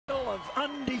of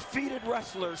undefeated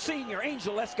wrestlers. Senior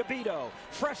Angel Escobedo,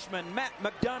 freshman Matt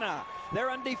McDonough. They're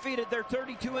undefeated. They're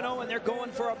 32-0, and they're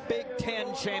going for a Big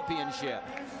Ten championship.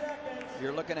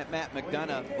 You're looking at Matt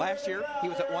McDonough. Last year, he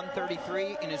was at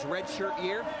 133 in his redshirt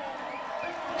year.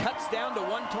 Cuts down to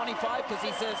 125 because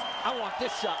he says, I want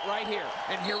this shot right here.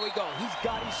 And here we go. He's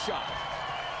got his shot.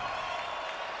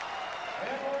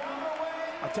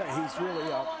 I'll tell you, he's really,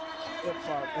 if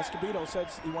Escobedo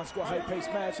says he wants to go a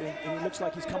high-paced match, and he looks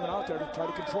like he's coming out there to try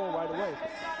to control right away.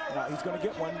 He's going to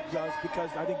get one just because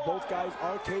I think both guys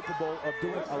are capable of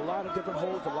doing a lot of different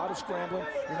holds, a lot of scrambling.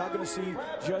 You're not going to see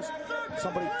just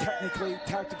somebody technically,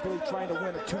 tactically trying to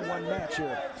win a 2-1 match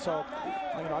here. So,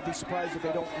 I'd be surprised if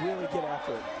they don't really get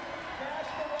after it.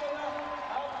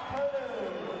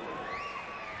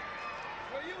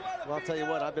 Well, I'll tell you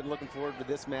what, I've been looking forward to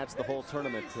this match the whole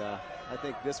tournament. I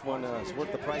think this one is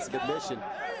worth the price of admission.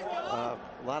 A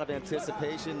lot of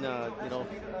anticipation,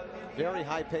 very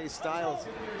high-paced styles,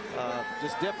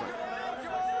 just different.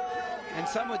 And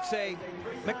some would say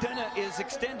McDonough is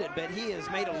extended, but he has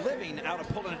made a living out of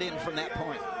pulling it in from that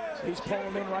point. He's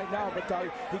pulling in right now, but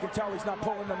he can tell he's not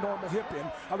pulling a normal hip in.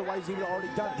 Otherwise, he would have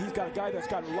already done it. He's got a guy that's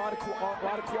got a lot of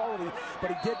quality,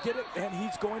 but he did get it, and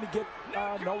he's going to get.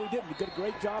 No, he didn't. He did a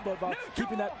great job of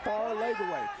keeping that far leg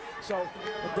away. So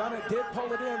McDonough did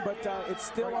pull it in, but it's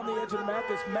still on the edge of the mat.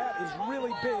 This mat is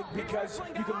really big because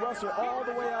you can wrestle all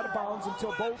the way out of bounds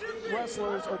until both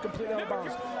wrestlers are completely out of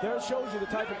bounds. There it shows you the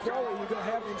type of quality you're going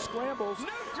to have in scrambles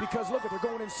because look, they're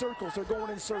going in circles. They're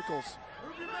going in circles.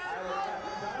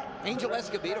 Angel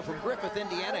Escobedo from Griffith,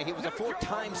 Indiana. He was a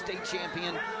 4-time state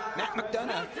champion. Matt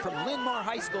McDonough from Linn-Mar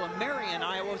High School in Marion,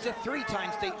 Iowa, was a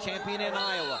 3-time state champion in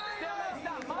Iowa.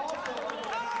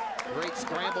 Great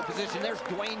scramble position. There's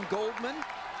Dwayne Goldman,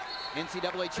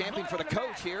 NCAA champion for the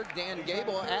coach here. Dan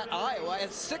Gable at Iowa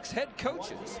has 6 head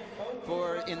coaches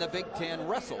in the Big Ten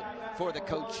wrestled for the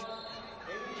coach.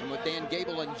 And with Dan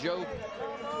Gable and Joe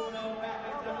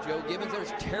Gibbons,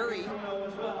 there's Terry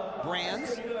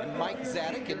Brands and Mike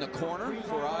Zadek in the corner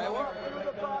for Iowa.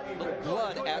 A little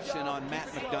blood action on Matt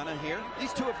McDonough here.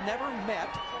 These two have never met.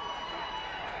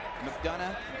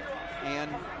 McDonough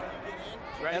and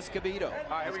Escobedo.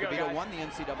 Escobedo won the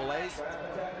NCAAs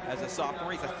as a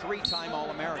sophomore. He's a 3-time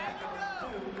All-American.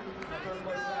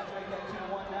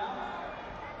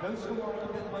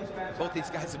 Both these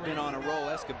guys have been on a roll.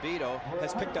 Escobedo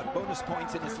has picked up bonus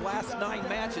points in his last 9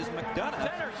 matches.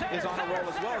 McDonough is on a roll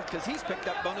as well because he's picked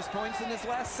up bonus points in his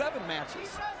last 7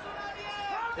 matches.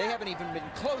 They haven't even been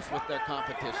close with their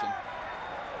competition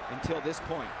until this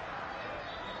point.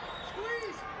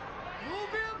 Squeeze! Move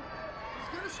him!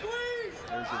 He's gonna squeeze!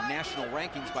 There's your national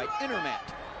rankings by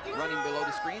Intermat running below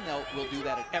the screen. We'll do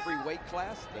that at every weight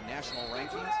class, the national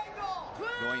rankings,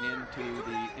 going into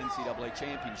the NCAA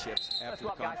championships after the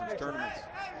conference tournaments.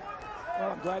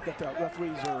 Well, I'm glad that the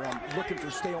referees are looking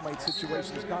for stalemate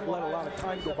situations, not let a lot of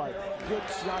time go by. Good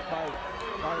shot by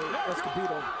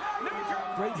Escobedo.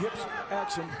 Great hips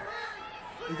action,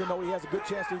 even though he has a good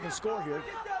chance to even score here.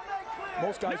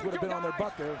 Most guys would have been on their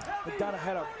butt there. McDonough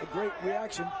had a great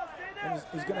reaction, and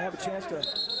he's going to have a chance to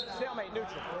stalemate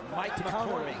neutral. Mike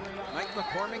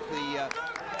McCormick,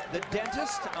 the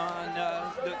dentist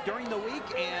during the week,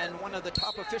 and one of the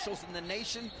top officials in the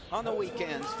nation on the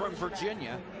weekends from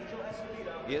Virginia,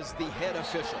 is the head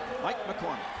official, Mike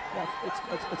McCormick. Yeah,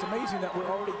 it's amazing that we're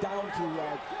already down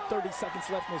to 30 seconds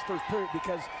left in this first period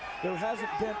because there hasn't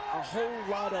been a whole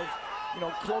lot of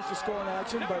close to scoring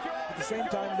action, but at the same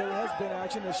time there has been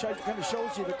action that kind of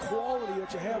shows you the quality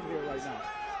that you have here right now.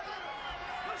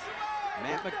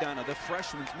 Matt McDonough, the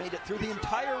freshman's made it through the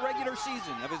entire regular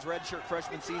season of his redshirt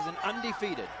freshman season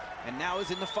undefeated, and now is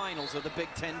in the finals of the Big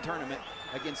Ten tournament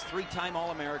against 3-time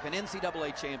All-American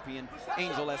NCAA champion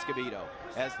Angel Escobedo.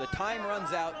 As the time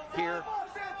runs out here,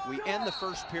 we end the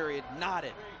first period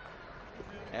knotted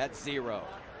at 0.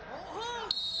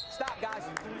 Stop, guys.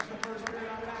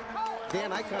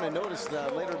 Dan, I kind of noticed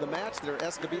later in the match there,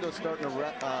 Escobedo starting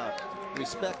to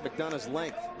respect McDonough's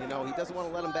length. He doesn't want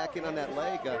to let him back in on that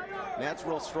leg. Matt's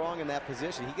real strong in that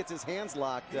position. He gets his hands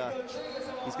locked.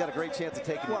 He's got a great chance of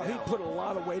taking it down. He put a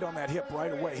lot of weight on that hip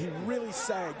right away. He really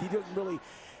sagged. He didn't really.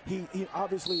 He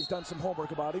obviously has done some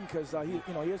homework about him because he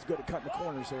is good at cutting the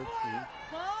corners here.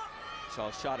 Saw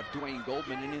a shot of Dwayne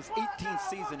Goldman in his 18th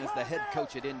season as the head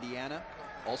coach at Indiana.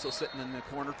 Also sitting in the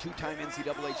corner, 2-time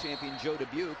NCAA champion Joe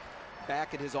Dubuque,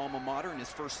 back at his alma mater in his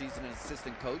first season as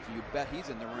assistant coach. You bet he's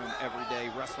in the room every day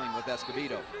wrestling with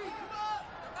Escobedo.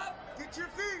 Get your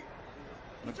feet.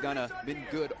 McDonough been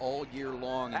good all year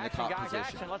long in the top position.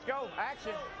 Action, let's go,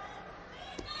 action.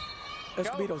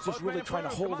 Escobedo's just really trying to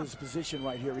hold his position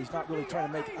right here. He's not really trying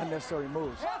to make unnecessary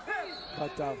moves.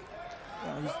 But you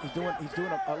know, he's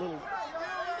doing a little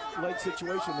leg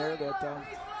situation there that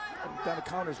McDonough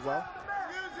counters well.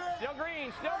 Still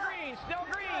green, still green, still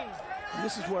green. And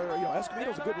this is where, you know,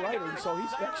 Escobedo's a good rider, and so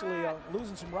he's actually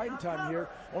losing some riding time here,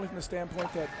 only from the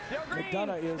standpoint that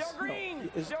McDonough is,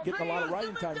 is getting a lot of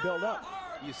riding time built up.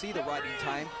 You see the riding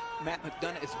time. Matt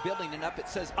McDonough is building it up. It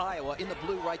says Iowa in the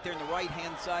blue right there in the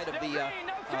right-hand side of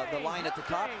the line at the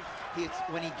top.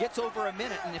 When he gets over a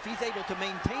minute, and if he's able to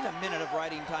maintain a minute of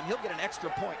riding time, he'll get an extra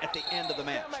point at the end of the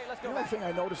match. The only thing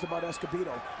I noticed about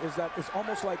Escobedo is that it's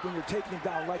almost like when you're taking him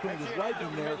down, like when he was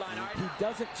riding there, he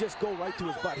doesn't just go right to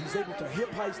his butt. He's able to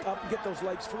hip heist up and get those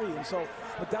legs free, and so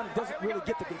McDonough doesn't really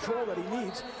get the control that he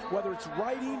needs, whether it's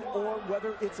riding or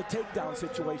whether it's a takedown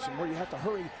situation where you have to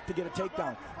hurry to get a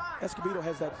takedown. Escobedo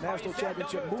has that national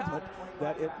championship movement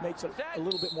that it makes it a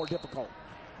little bit more difficult.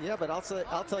 Yeah, but I'll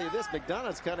tell you this,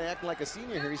 McDonough's kind of acting like a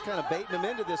senior here. He's kind of baiting him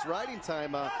into this riding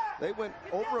time. They went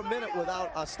over a minute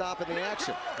without a stop in the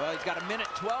action. Well, he's got a minute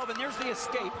 12, and there's the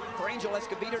escape for Angel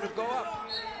Escobedo to go up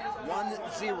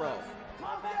 1-0.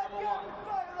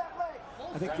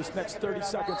 I think this next 30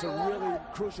 seconds are really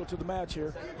crucial to the match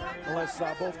here, unless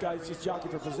both guys just jockey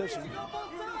for position.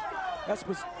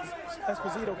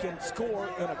 Esposito can score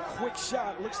in a quick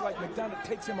shot. Looks like McDonough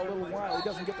takes him a little while. He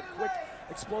doesn't get the quick,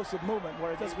 explosive movement,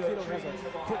 whereas Esposito has a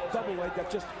quick double leg that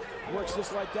just works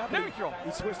just like that. Neutral. He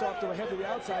switched off to the head to the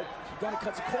outside. McDonough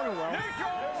cuts a corner well.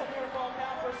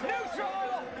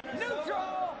 Neutral!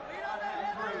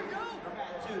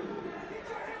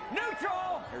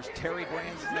 Neutral! There's Terry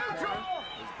Brands in the corner.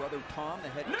 His brother Tom, the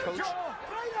head coach.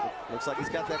 Looks like he's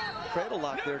got that cradle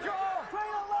lock there.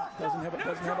 Doesn't have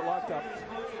it locked up.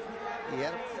 He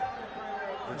had it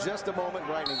for just a moment,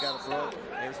 right, and he got a throw.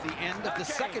 There's the end of the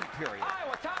second period.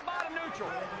 Iowa, top, bottom, neutral.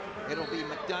 It'll be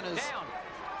McDonough's Down.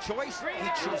 choice. He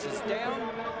chooses down.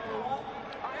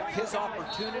 His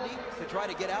opportunity to try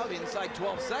to get out inside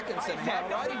 12 seconds and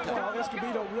have riding time. Well,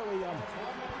 Escobedo really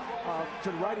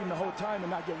could ride him the whole time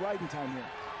and not get riding time here.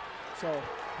 So,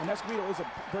 and Escobedo is a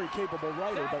very capable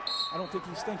rider, but I don't think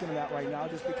he's thinking of that right now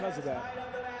just because of that.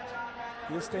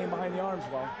 He is staying behind the arms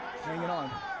well, hanging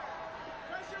on.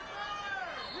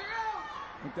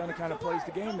 McDonough kind of plays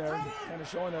the game there, kind of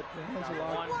showing that the hands are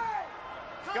locked.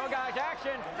 Go, guys,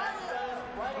 action.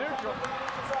 Neutral.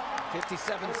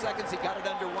 57 seconds, he got it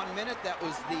under 1 minute. That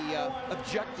was the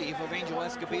objective of Angel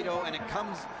Escobedo, and it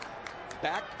comes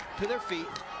back to their feet.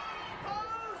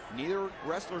 Neither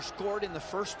wrestler scored in the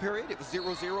first period. It was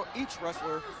 0-0. Each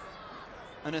wrestler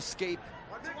an escape.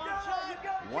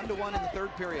 1-1 in the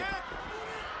third period.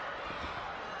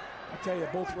 I tell you,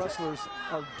 both wrestlers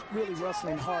are really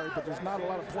wrestling hard, but there's not a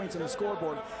lot of points on the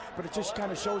scoreboard, but it just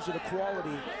kind of shows you the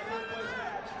quality.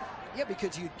 Yeah,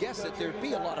 because you'd guess that there'd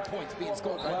be a lot of points being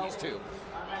scored by these two.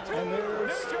 And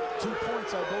there's 2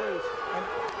 points, I believe. And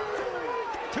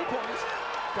 2 points.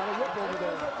 got a whip over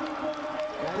there.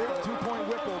 Big 2-point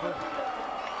whip over.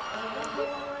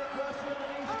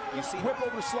 You see Whip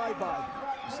over slide by.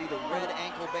 You see the red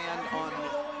ankle band on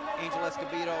Angel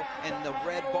Escobedo and the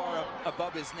red bar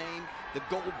above his name, the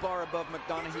gold bar above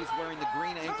McDonough. He's wearing the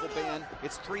green ankle band.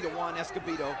 It's 3-1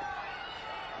 Escobedo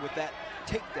with that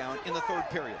takedown in the third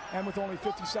period. And with only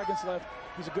 50 seconds left,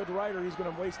 he's a good rider. He's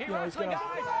going to waste, he's going to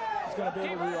be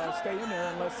able to stay in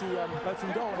there unless he lets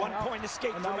him go. 1 point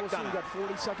escape and for now we'll see, we've McDonough. got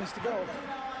 40 seconds to go.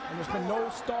 And there's been no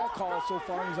stall call so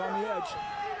far. He's on the edge.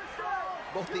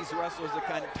 Both these wrestlers, the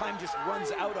kind of time just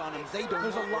runs out on them. They don't.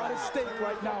 There's a lot at stake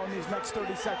right now in these next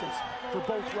 30 seconds for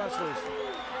both wrestlers.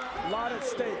 A lot at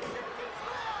stake.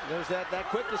 There's that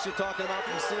quickness you're talking about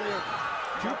from the senior.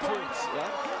 2 points. Yeah.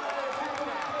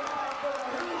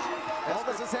 All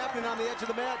this is happening on the edge of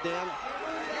the mat, Dan.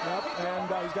 Yep, and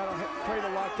he's got a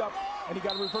cradle locked up, and he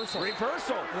got a reversal.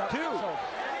 Reversal, Yep, 2. So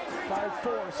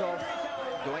 5-4, so.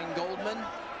 Dwayne Goldman,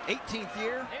 18th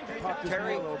year. Popped his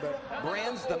Terry knee a little bit.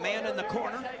 Brands, the man in the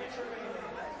corner.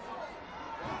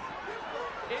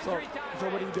 So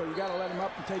what do? You got to let him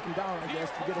up and take him down, I guess,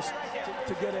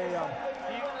 to get a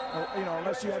you know,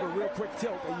 unless you have a real quick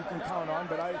tilt that you can count on.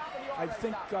 But I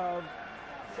think I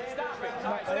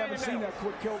haven't seen that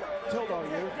quick tilt all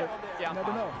year, but you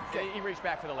never know. He reached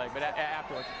back for the leg, but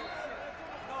afterwards.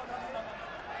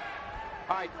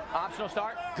 All right, optional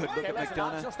start. Good look at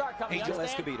McDonough. Optional start coming. Angel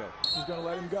Escobedo. He's going to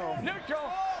let him go. Neutral.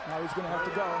 Now he's going to have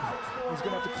to go. He's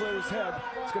going to have to clear his head.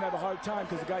 He's going to have a hard time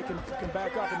because the guy can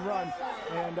back up and run,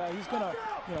 and he's going to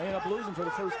end up losing for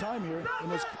the first time here in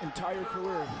his entire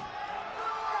career.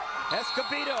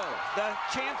 Escobedo, the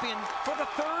champion for the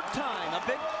third time,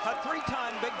 a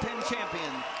 3-time Big Ten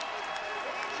champion.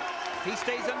 He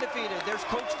stays undefeated. There's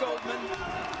Coach Goldman.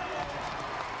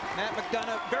 Matt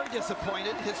McDonough very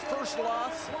disappointed. His first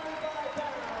loss.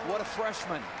 What a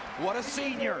freshman. What a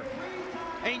senior.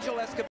 Angel Escobedo.